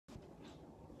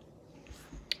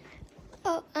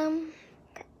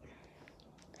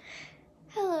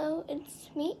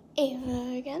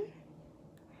Ava again.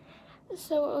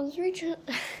 So I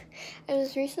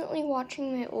was recently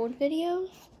watching my old videos,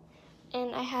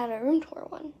 and I had a room tour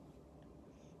one.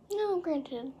 No,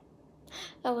 granted,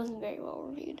 that wasn't very well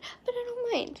reviewed, but I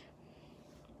don't mind.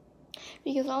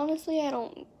 Because honestly, I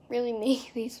don't really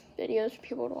make these videos for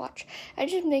people to watch. I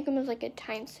just make them as like a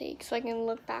time's sake, so I can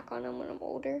look back on them when I'm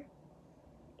older.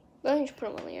 But I just put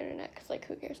them on the internet, because like,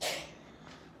 who cares?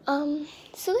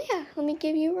 So yeah, let me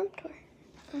give you a room tour.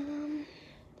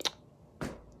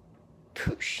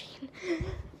 Pushing.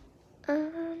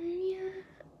 Yeah.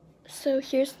 So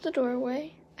here's the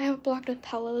doorway. I have it blocked with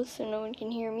pillows so no one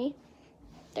can hear me.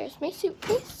 There's my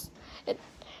suitcase.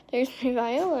 There's my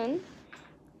violin.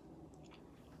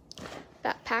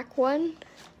 Backpack 1.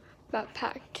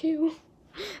 Backpack 2.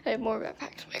 I have more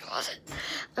backpacks in my closet.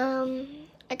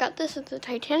 I got this at the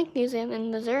Titanic Museum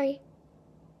in Missouri.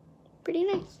 Pretty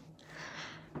nice.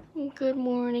 Good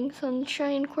morning,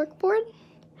 sunshine corkboard.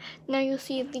 Now you'll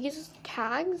see these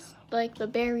tags, like the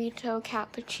Burrito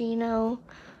Cappuccino,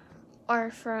 are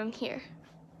from here.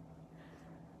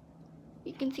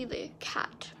 You can see the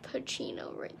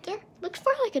Cappuccino right there. Looks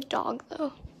more like a dog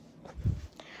though.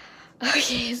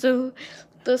 Okay, so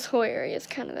this whole area is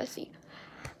kind of messy.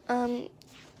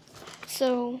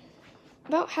 So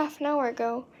about half an hour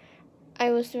ago,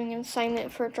 I was doing an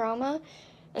assignment for drama,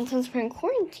 and since we're in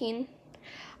quarantine,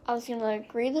 I was gonna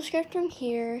read the script from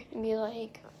here and be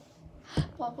like,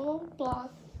 blah, blah, blah.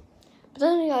 But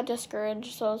then I got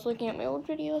discouraged, so I was looking at my old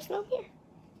videos, and I'm here.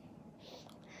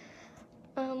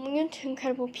 We went to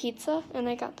Incredible Pizza, and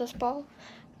I got this ball.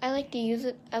 I like to use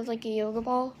it as like a yoga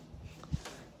ball.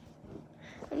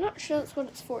 I'm not sure that's what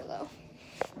it's for, though.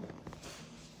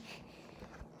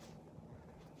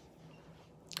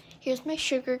 Here's my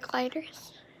sugar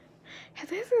gliders.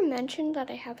 Have I ever mentioned that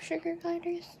I have sugar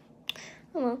gliders?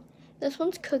 Oh well. This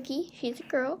one's Cookie, she's a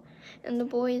girl, and the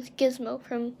boy is Gizmo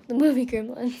from the movie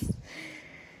Gremlins.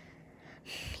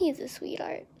 He's a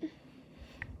sweetheart.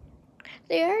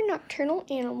 They are nocturnal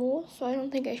animals, so I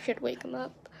don't think I should wake them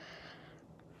up.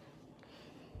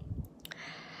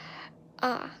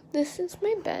 This is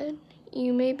my bed.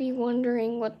 You may be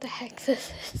wondering what the heck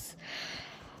this is.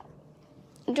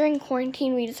 During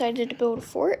quarantine, we decided to build a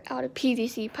fort out of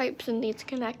PVC pipes and these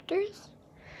connectors.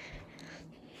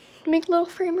 Make a little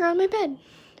frame around my bed.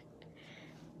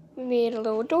 We made a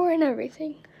little door and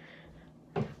everything.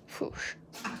 Whoosh.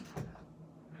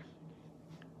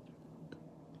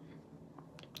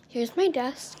 Here's my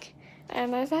desk. I have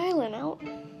my violin out.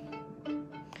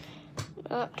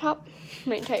 My laptop,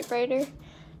 my typewriter,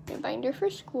 my binder for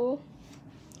school.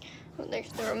 Oh,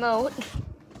 there's the remote.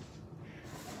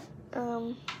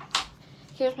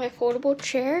 Here's my foldable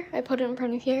chair. I put it in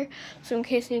front of here, so in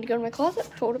case I need to go to my closet,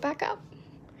 fold it back up.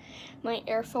 My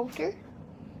air filter.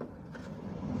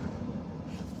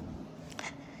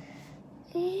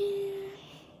 And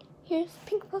here's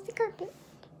pink fluffy carpet.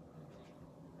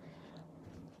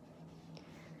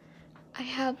 I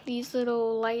have these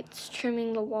little lights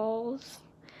trimming the walls.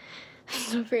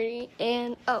 So pretty.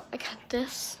 And oh, I got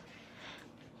this.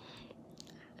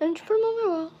 And just put them on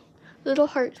my wall. Little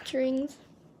heartstrings.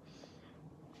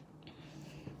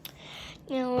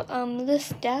 Now, this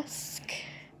desk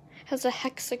has a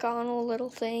hexagonal little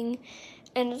thing,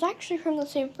 and it's actually from the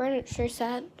same furniture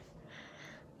set.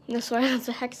 That's why it's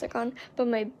a hexagon. But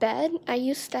my bed, I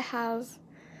used to have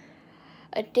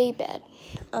a day bed.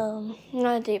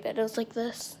 Not a day bed, it was like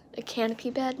this, a canopy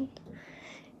bed.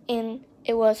 And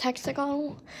it was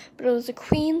hexagonal, but it was a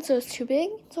queen, so it was too big,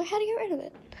 so I had to get rid of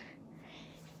it.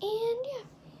 And yeah.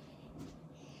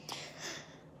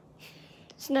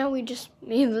 So now we just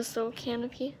made this little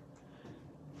canopy.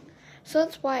 So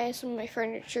that's why some of my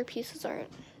furniture pieces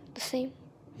aren't the same.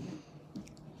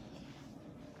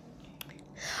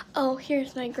 Oh,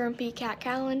 here's my Grumpy Cat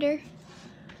calendar.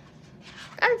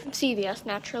 I'm from CVS,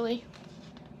 naturally.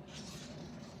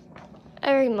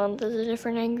 Every month is a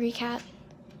different angry cat.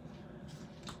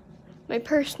 My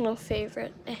personal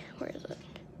favorite, where is it?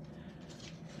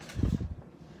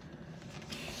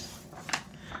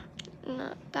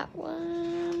 Not that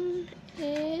one.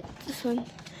 It's this one.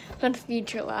 Fun for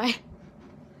July.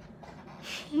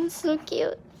 It's so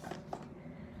cute.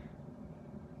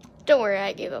 Don't worry,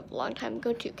 I gave up a long time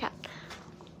ago too, cat.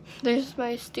 There's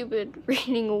my stupid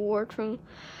reading award from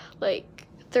like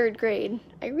 3rd grade.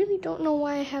 I really don't know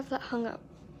why I have that hung up.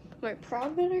 Am I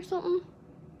proud of it or something?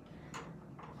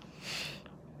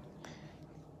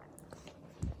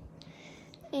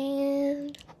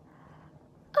 And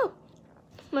oh,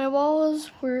 my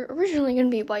walls were originally gonna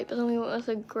be white, but then we went with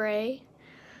a gray.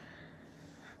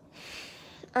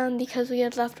 because we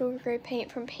had leftover gray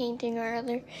paint from painting our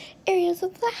other areas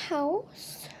of the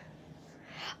house.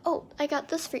 Oh, I got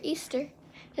this for Easter.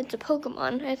 It's a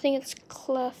Pokemon. I think it's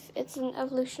Clef. It's an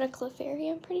evolution of Clefairy,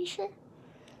 I'm pretty sure.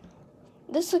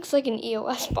 This looks like an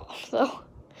EOS ball, though.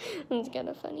 It's kind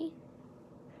of funny.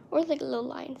 Or like a little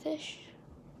lionfish.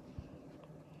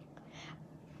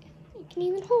 You can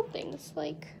even hold things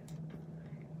like...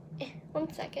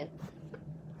 1 second.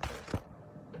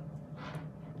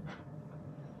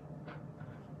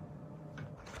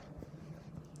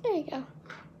 There you go.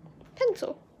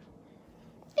 Pencil.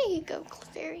 There you go,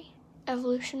 Clefairy.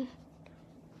 Evolution.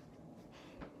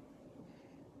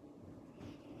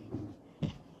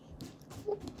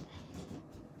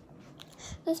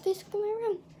 That's basically my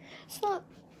room. It's not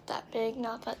that big,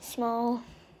 not that small.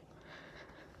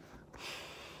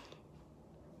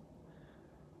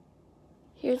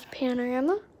 Here's a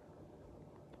panorama.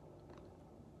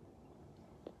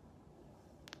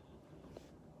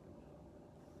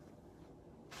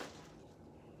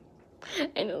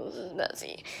 I know this is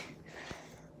messy.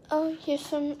 Oh, here's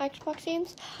some Xbox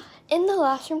games. In the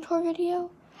last room tour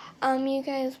video, you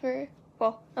guys were,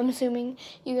 well, I'm assuming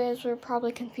you guys were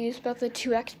probably confused about the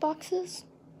 2 Xboxes.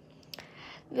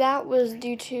 That was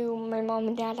due to my mom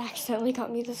and dad accidentally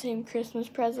got me the same Christmas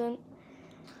present.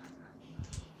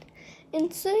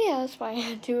 And so, yeah, that's why I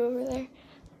had 2 over there.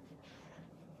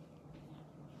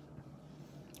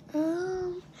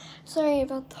 Sorry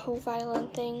about the whole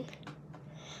violent thing.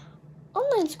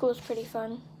 Online school is pretty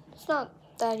fun. It's not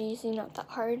that easy, not that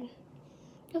hard.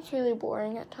 It's really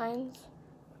boring at times.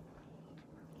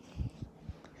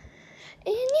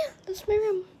 And yeah, that's my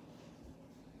room.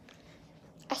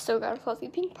 I still got a fluffy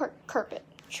pink carpet.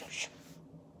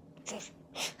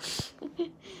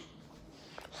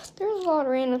 There's a lot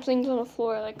of random things on the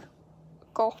floor, like a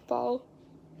golf ball,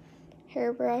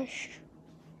 hairbrush,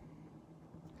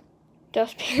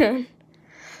 dustpan.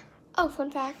 Oh,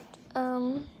 fun fact,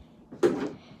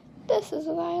 this is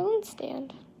a violin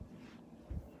stand.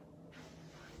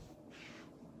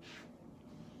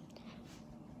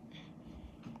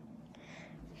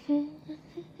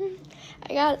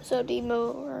 I got it so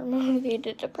we're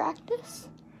motivated to practice.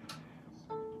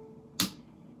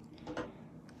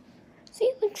 See,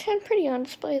 it looks kind of pretty on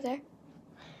display there.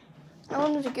 I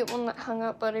wanted to get one that hung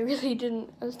up, but I really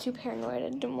didn't. I was too paranoid. I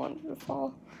didn't want it to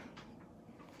fall.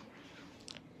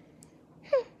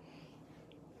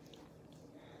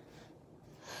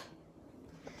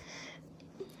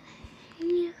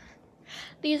 Yeah.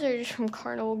 These are just from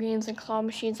carnival games and claw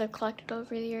machines I've collected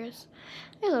over the years.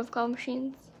 I love claw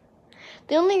machines.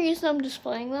 The only reason I'm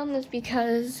displaying them is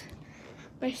because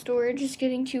my storage is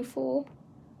getting too full.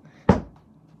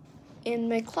 In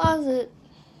my closet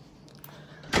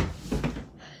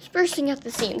is bursting at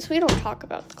the seams. We don't talk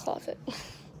about the closet.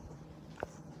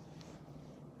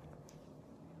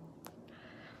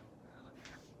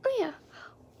 Oh yeah,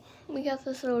 we got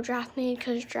this little giraffe made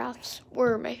because giraffes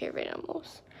were my favorite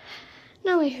animals.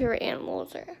 Now my favorite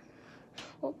animals are,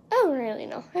 well, I don't really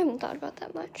know. I haven't thought about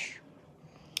that much.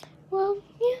 Well,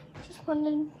 yeah, just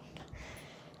wanted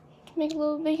to make a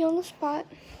little video on the spot.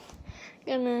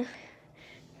 Gonna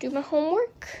do my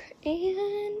homework,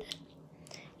 and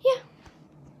yeah.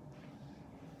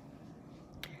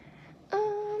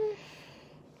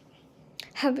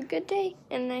 Have a good day,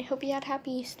 and I hope you had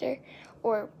Happy Easter,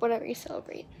 or whatever you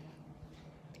celebrate.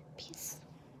 Peace.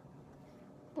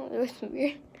 Oh, that was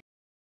weird.